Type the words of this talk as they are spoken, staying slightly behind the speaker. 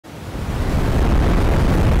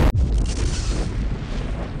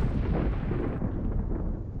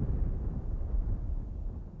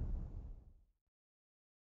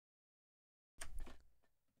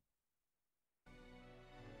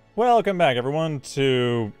Welcome back, everyone,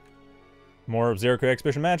 to more of Zero Q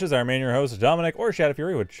Expedition matches. I remain your host, Dominic, or Shadow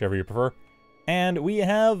Fury, whichever you prefer. And we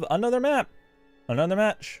have another map, another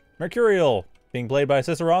match. Mercurial, being played by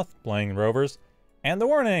Sisaroth, playing Rovers, and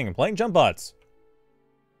TheWarning, playing Jumpbots.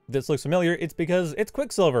 This looks familiar. It's because it's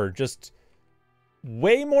Quicksilver, just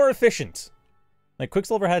way more efficient. Like,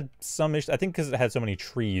 Quicksilver had some issues, I think because it had so many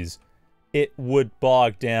trees, it would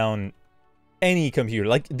bog down any computer.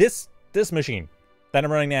 Like, this machine that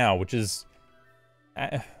I'm running now, which is, well, I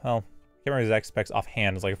can't remember exact specs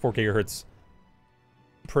offhand. It's like a 4 gigahertz,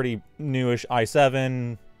 pretty newish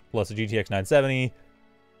i7, plus a GTX 970,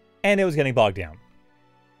 and it was getting bogged down.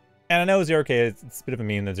 And I know 0K, it's a bit of a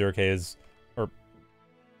meme that 0K is, or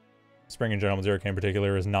Spring in general, 0K in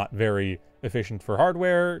particular, is not very efficient for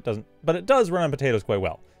hardware, but it does run on potatoes quite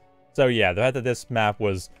well. So yeah, the fact that this map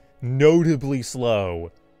was notably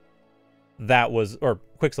slow, that was, or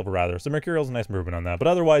Quicksilver rather, so Mercurial's a nice improvement on that, but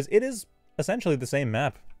otherwise it is essentially the same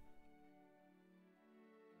map.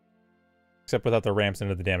 Except without the ramps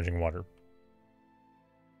into the damaging water.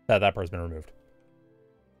 That part's been removed.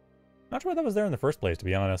 Not sure why that was there in the first place, to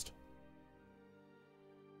be honest.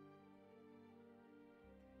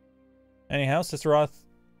 Anyhow, Sisaroth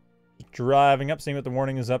driving up, seeing what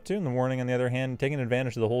TheWarning is up to, and TheWarning, on the other hand, taking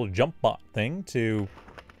advantage of the whole Jumpbot thing to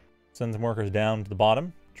send some workers down to the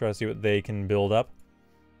bottom, try to see what they can build up.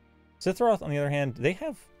 Sisaroth, on the other hand, they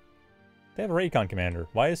have a recon commander.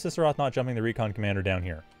 Why is Sisaroth not jumping the recon commander down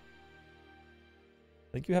here?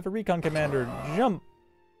 Like, you have a recon commander. Jump!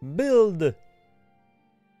 Build!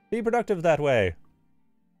 Be productive that way.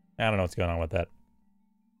 I don't know what's going on with that.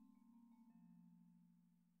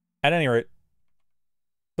 At any rate,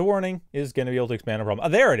 TheWarning is going to be able to expand a problem. Oh,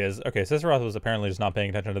 there it is! Okay, Sisaroth was apparently just not paying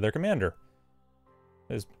attention to their commander.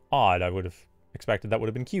 It was odd. I would have expected that would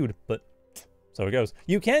have been queued, but so it goes.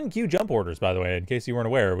 You can queue jump orders, by the way, in case you weren't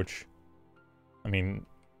aware, which, I mean,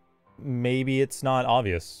 maybe it's not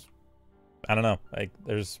obvious. I don't know. Like,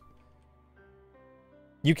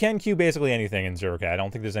 you can queue basically anything in 0K. I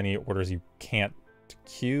don't think there's any orders you can't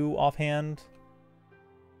queue offhand.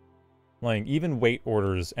 Like, even wait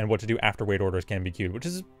orders and what to do after wait orders can be queued,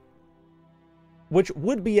 which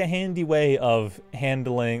would be a handy way of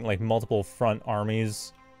handling, like, multiple front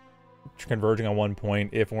armies converging on one point,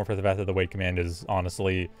 if it weren't for the fact that the wait command is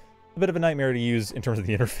honestly a bit of a nightmare to use in terms of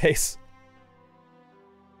the interface.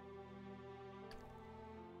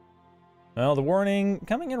 Well, TheWarning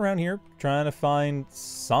coming in around here, trying to find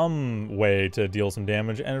some way to deal some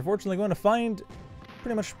damage, and unfortunately going to find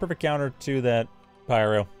pretty much perfect counter to that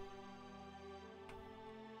Pyro.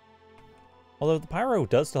 Although the Pyro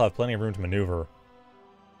does still have plenty of room to maneuver.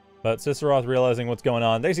 But Sisaroth realizing what's going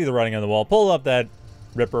on, they see the writing on the wall, pull up that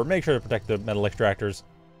Ripper, make sure to protect the metal extractors.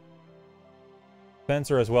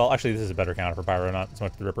 Fencer as well. Actually, this is a better counter for Pyro, not so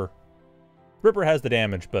much the Ripper. Ripper has the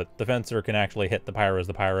damage, but the Fencer can actually hit the Pyro as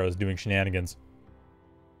the Pyro is doing shenanigans.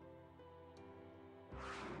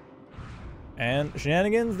 And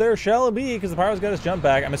shenanigans there shall be, because the Pyro's got his jump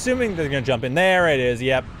back. I'm assuming they're going to jump in. There it is,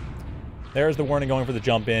 yep. There's TheWarning going for the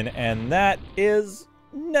jump in, and that is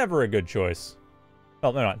never a good choice.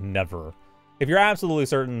 Well, no, not never. If you're absolutely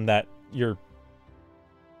certain that your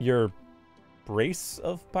brace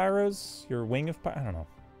of Pyros, your wing of Pyros, I don't know.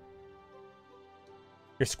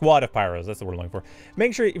 Your squad of Pyros, that's the word I'm looking for.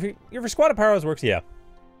 Make sure, if your squad of Pyros works, yeah.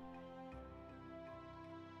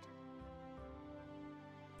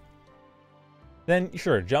 Then,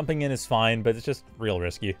 sure, jumping in is fine, but it's just real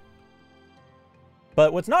risky.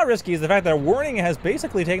 But what's not risky is the fact that TheWarning has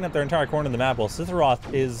basically taken up their entire corner of the map, while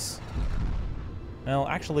Sisaroth is, well,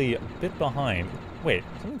 actually a bit behind. Wait,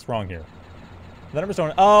 something's wrong here. The numbers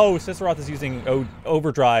don't... Oh, Sisaroth is using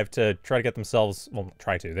overdrive to try to get themselves... Well,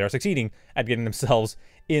 try to. They are succeeding at getting themselves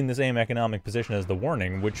in the same economic position as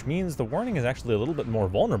TheWarning, which means TheWarning is actually a little bit more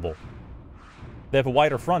vulnerable. They have a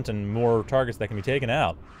wider front and more targets that can be taken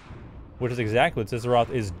out, which is exactly what Sisaroth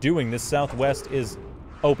is doing. This southwest is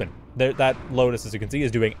open. That Lotus, as you can see,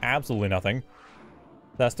 is doing absolutely nothing.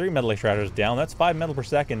 That's 3 metal extractors down. That's 5 metal per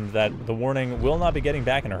second that TheWarning will not be getting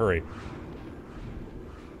back in a hurry.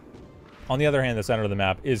 On the other hand, the center of the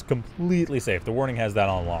map is completely safe. TheWarning has that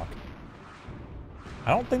on lock.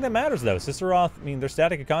 I don't think that matters, though. Sisaroth, I mean, their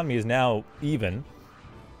static economy is now even.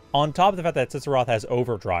 On top of the fact that Sisaroth has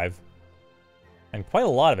overdrive. And quite a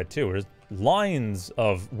lot of it, too. There's lines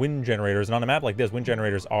of wind generators. And on a map like this, wind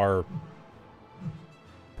generators are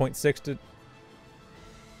 0.6 to...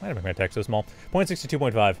 Why did I make my text so small? 0.6 to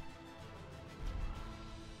 2.5.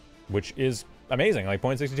 Which is amazing. Like,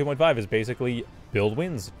 0.6 to 2.5 is basically build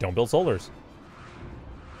winds, don't build solars.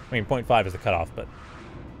 I mean, 0.5 is the cutoff, but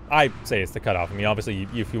I say it's the cutoff. I mean, obviously,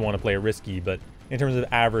 if you want to play it risky, but in terms of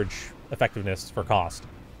average effectiveness for cost.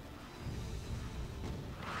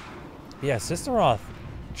 Yeah, Sisaroth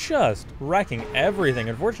just wrecking everything.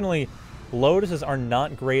 Unfortunately, Lotuses are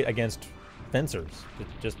not great against fencers.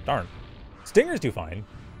 Just aren't. Stingers do fine.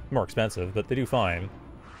 More expensive, but they do fine.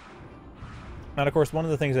 And of course, one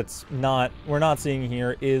of the things we're not seeing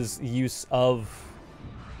here is use of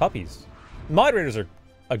puppies. Moderators are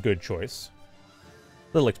a good choice.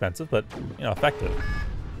 A little expensive, but, you know, effective.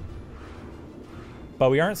 But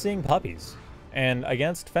we aren't seeing puppies. And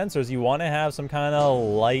against fencers, you want to have some kind of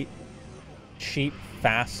light, cheap,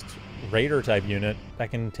 fast raider type unit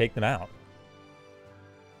that can take them out.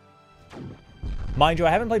 Mind you, I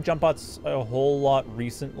haven't played Jumpbots a whole lot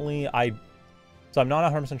recently. So I'm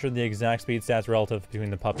not 100% sure the exact speed stats relative between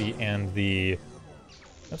the puppy and the...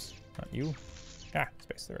 Oops, not you. Ah,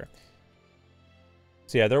 space there.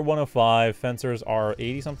 So yeah, they're 105. Fencers are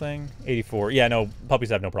 80-something? 84. Yeah, no, puppies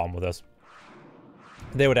have no problem with this.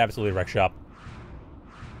 They would absolutely wreck shop.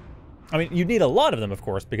 I mean, you need a lot of them, of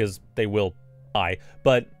course, because they will die.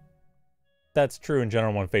 But that's true in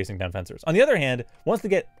general when facing down fencers. On the other hand, once they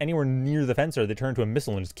get anywhere near the fencer, they turn to a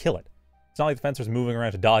missile and just kill it. It's not like the fencer's moving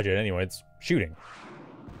around to dodge it anyway, it's shooting.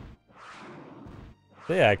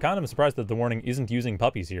 So yeah, I kind of am surprised that TheWarning isn't using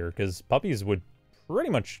puppies here, because puppies would pretty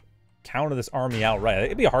much counter this army outright.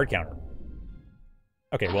 It'd be a hard counter.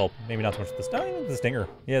 Okay, well, maybe not so much with the Stinger.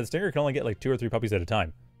 Yeah, the Stinger can only get like 2 or 3 puppies at a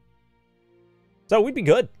time. So we'd be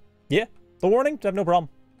good. Yeah, TheWarning, have no problem.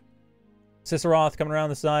 Sisaroth coming around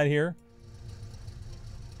the side here.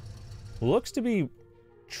 Looks to be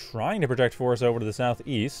trying to project force over to the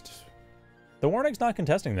southeast. TheWarning's not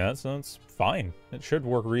contesting that, so it's fine. It should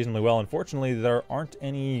work reasonably well. Unfortunately, there aren't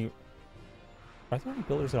any... Are there any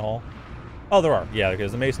builders at all? Oh, there are. Yeah,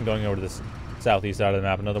 because the Mason going over to this southeast side of the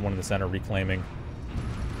map. Another one in the center reclaiming.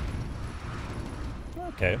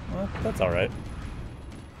 Okay, well, that's alright.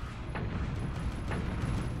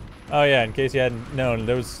 Oh yeah, in case you hadn't known,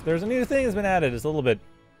 there's a new thing that's been added. It's a little bit...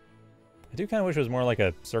 I do kind of wish it was more like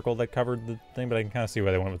a circle that covered the thing, but I can kind of see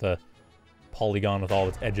why they went with a polygon with all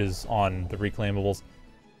its edges on the reclaimables.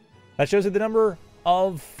 That shows you the number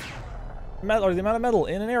of metal, or the amount of metal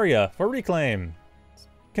in an area for reclaim. It's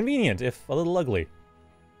convenient, if a little ugly.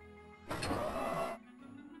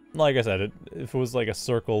 Like I said, if it was like a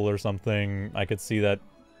circle or something, I could see that.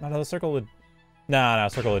 No, the circle would... Nah,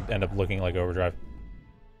 circle would end up looking like overdrive.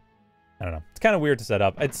 I don't know. It's kind of weird to set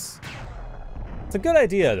up. It's a good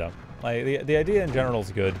idea, though. Like, the idea in general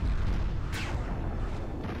is good.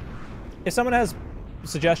 If someone has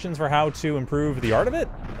suggestions for how to improve the art of it,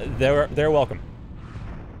 they're welcome.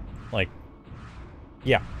 Like,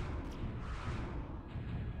 yeah.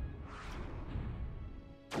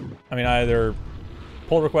 I mean, either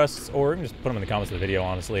pull requests or you can just put them in the comments of the video,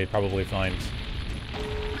 honestly. I'd probably find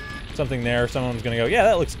something there. Someone's gonna go, yeah,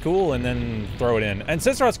 that looks cool, and then throw it in. And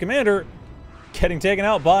Sisaroth's commander getting taken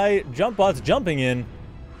out by Jumpbots jumping in.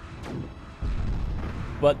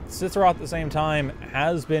 But Sisaroth, at the same time,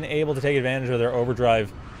 has been able to take advantage of their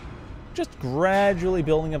overdrive, just gradually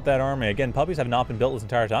building up that army. Again, puppies have not been built this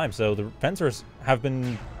entire time, so the fencers have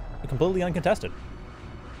been completely uncontested.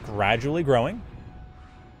 Gradually growing.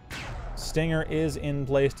 Stinger is in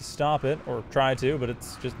place to stop it, or try to, but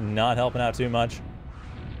it's just not helping out too much.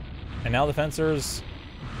 And now the fencers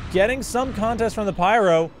getting some contest from the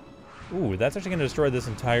pyro. Ooh, that's actually going to destroy this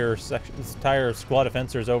entire section, this entire squad of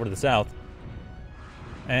fencers over to the south.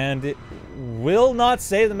 And it will not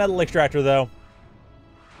save the metal extractor, though.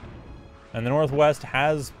 And the northwest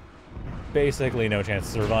has basically no chance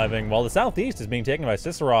of surviving, while the southeast is being taken by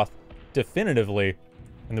Sisaroth definitively.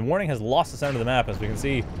 And TheWarning has lost the center of the map, as we can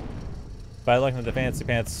see by looking at the fancy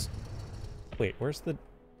pants. Wait, where's the...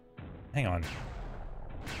 Hang on.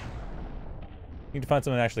 Need to find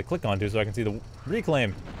something to actually click onto so I can see the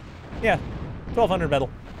reclaim. Yeah, 1,200 metal.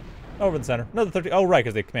 Over in the center. Another 30... Oh, right,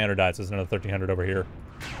 because the commander died, so there's another 1,300 over here.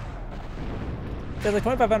 There's like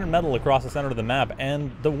 2,500 metal across the center of the map,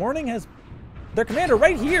 and TheWarning has their commander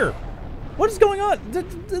right here. What is going on?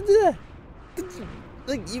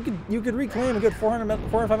 Like, you could reclaim a good 400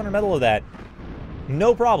 or 500 metal of that.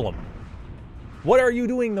 No problem. What are you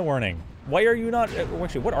doing, TheWarning? Why are you not...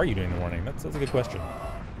 Actually, what are you doing, TheWarning? That's a good question.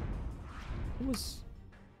 What was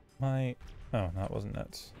my... Oh, no, it wasn't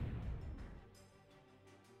that.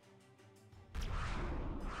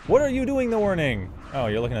 What are you doing, TheWarning? Oh,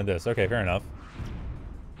 you're looking at this. Okay, fair enough.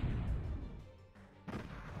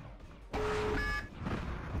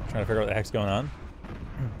 Trying to figure out what the heck's going on.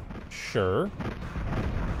 Sure.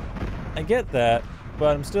 I get that,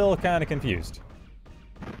 but I'm still kind of confused.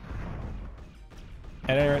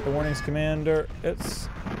 At any rate, TheWarning's commander, it's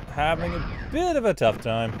having a bit of a tough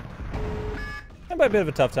time. by a bit of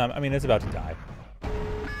a tough time. I mean, it's about to die.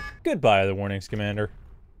 Goodbye, the Warnings, Commander.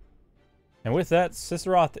 And with that,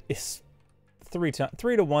 Sisaroth is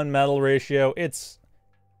 3-to-1 metal ratio. It's...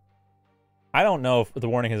 I don't know if the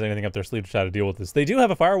Warning has anything up their sleeve to try to deal with this. They do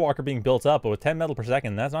have a Firewalker being built up, but with 10 metal per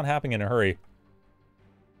second, that's not happening in a hurry.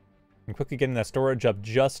 I'm quickly getting that storage up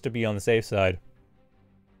just to be on the safe side.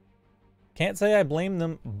 Can't say I blame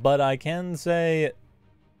them, but I can say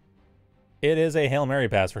it is a Hail Mary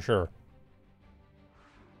pass for sure.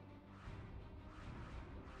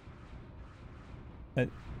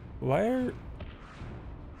 Why are...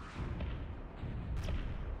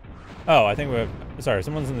 Oh, I think we have... Sorry,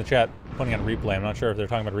 someone's in the chat pointing out a replay. I'm not sure if they're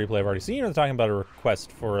talking about a replay I've already seen or they're talking about a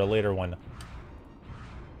request for a later one.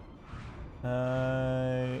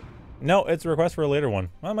 No, it's a request for a later one.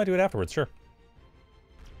 Well, I might do it afterwards, sure.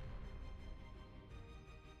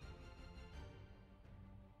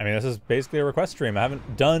 I mean, this is basically a request stream. I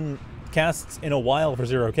haven't done casts in a while for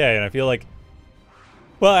 0K, and I feel like...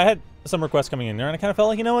 Well, I had some requests coming in there, and I kind of felt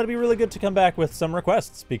like, you know, it'd be really good to come back with some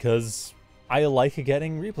requests, because I like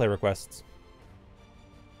getting replay requests.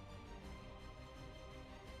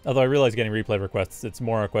 Although I realize getting replay requests, it's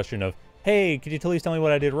more a question of, hey, could you please tell me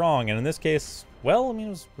what I did wrong? And in this case, well, I mean, it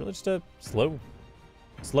was really just a slow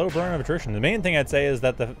burn of attrition. The main thing I'd say is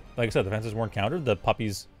that, like I said, the fences weren't countered. The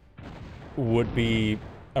puppies would be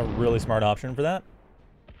a really smart option for that.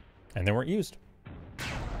 And they weren't used.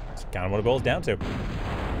 That's kind of what it boils down to.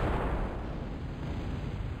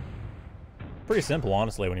 Pretty simple,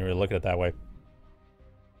 honestly, when you really look at it that way.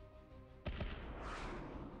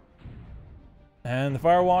 And the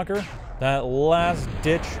Firewalker, that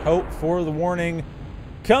last-ditch hope for the Warning,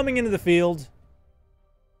 coming into the field.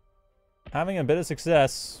 Having a bit of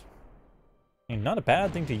success. I mean, not a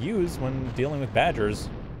bad thing to use when dealing with Badgers.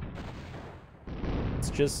 It's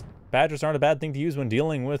just, Badgers aren't a bad thing to use when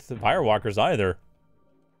dealing with Firewalkers either.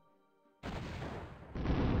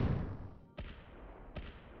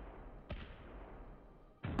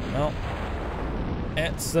 Well,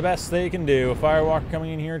 it's the best they can do. A Firewalker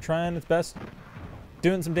coming in here trying its best,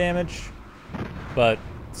 doing some damage. But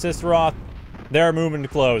Sisaroth, they're moving to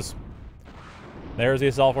close. There's the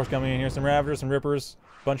Assault Force coming in here. Some Ravagers, some Rippers,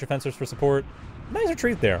 bunch of Fencers for support. Nice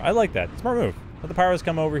retreat there. I like that. Smart move. Let the Pyros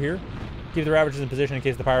come over here. Keep the Ravagers in position in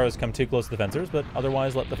case the Pyros come too close to the Fencers, but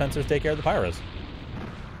otherwise let the Fencers take care of the Pyros.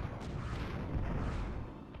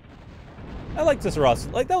 I like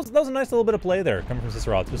Sisaroth. Like, that was a nice little bit of play there coming from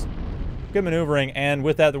Sisaroth. Just good maneuvering, and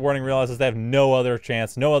with that, the Warning realizes they have no other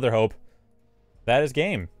chance, no other hope. That is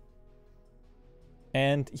game.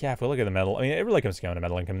 And, yeah, if we look at the metal, I mean, it really comes down to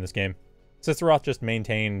metal income in this game. Sisaroth just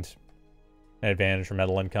maintained an advantage for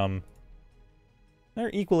metal income. They're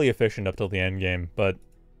equally efficient up till the end game, but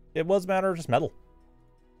it was a matter of just metal.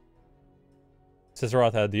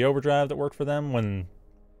 Sisaroth had the overdrive that worked for them when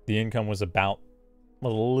the income was about a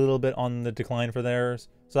little bit on the decline for their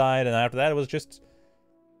side, and after that it was just,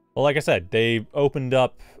 well, like I said, they opened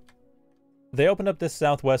up this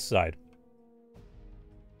southwest side.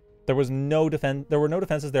 There was no defense. There were no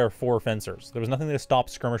defenses there for Fencers. There was nothing to stop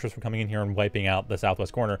skirmishers from coming in here and wiping out the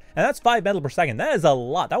southwest corner. And that's 5 metal per second. That is a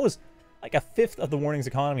lot. That was like a fifth of the Warning's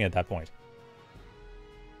economy at that point.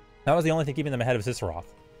 That was the only thing keeping them ahead of Sisaroth.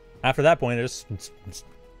 After that point, it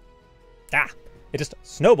just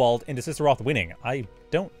snowballed into Sisaroth winning. I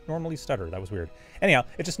don't normally stutter. That was weird. Anyhow,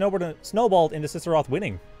 it just snowballed into Sisaroth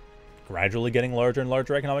winning, gradually getting larger and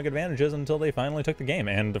larger economic advantages until they finally took the game.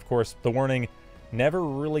 And of course, the Warning never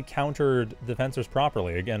really countered the Fencers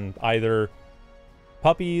properly. Again, either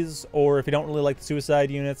puppies, or if you don't really like the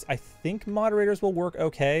suicide units, I think moderators will work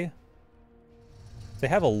okay. They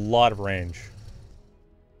have a lot of range.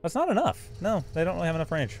 That's not enough. No, they don't really have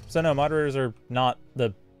enough range. So no, moderators are not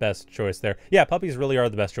the best choice there. Yeah, puppies really are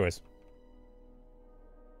the best choice.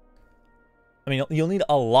 I mean, you'll need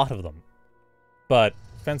a lot of them. But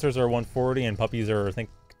Fencers are 140 and puppies are, I think...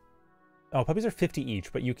 Oh, puppies are 50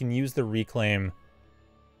 each, but you can use the reclaim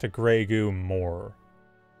to Grey Goo more.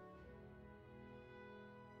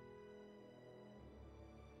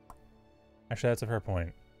 Actually, that's a fair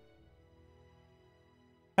point.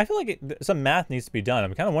 I feel like some math needs to be done.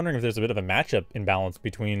 I'm kind of wondering if there's a bit of a matchup imbalance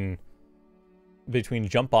between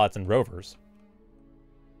Jumpbots and Rovers.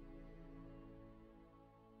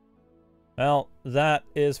 Well, that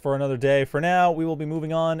is for another day. For now, we will be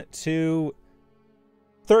moving on to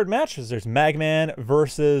third match. There's Magman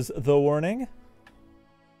versus TheWarning.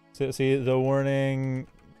 So, see, TheWarning...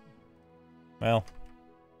 Well,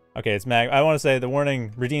 okay, it's I want to say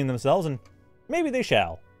TheWarning redeemed themselves, and maybe they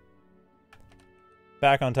shall.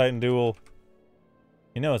 Back on Titan Duel.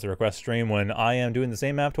 You know it's a request stream when I am doing the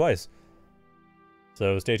same map twice.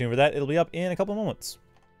 So stay tuned for that. It'll be up in a couple of moments.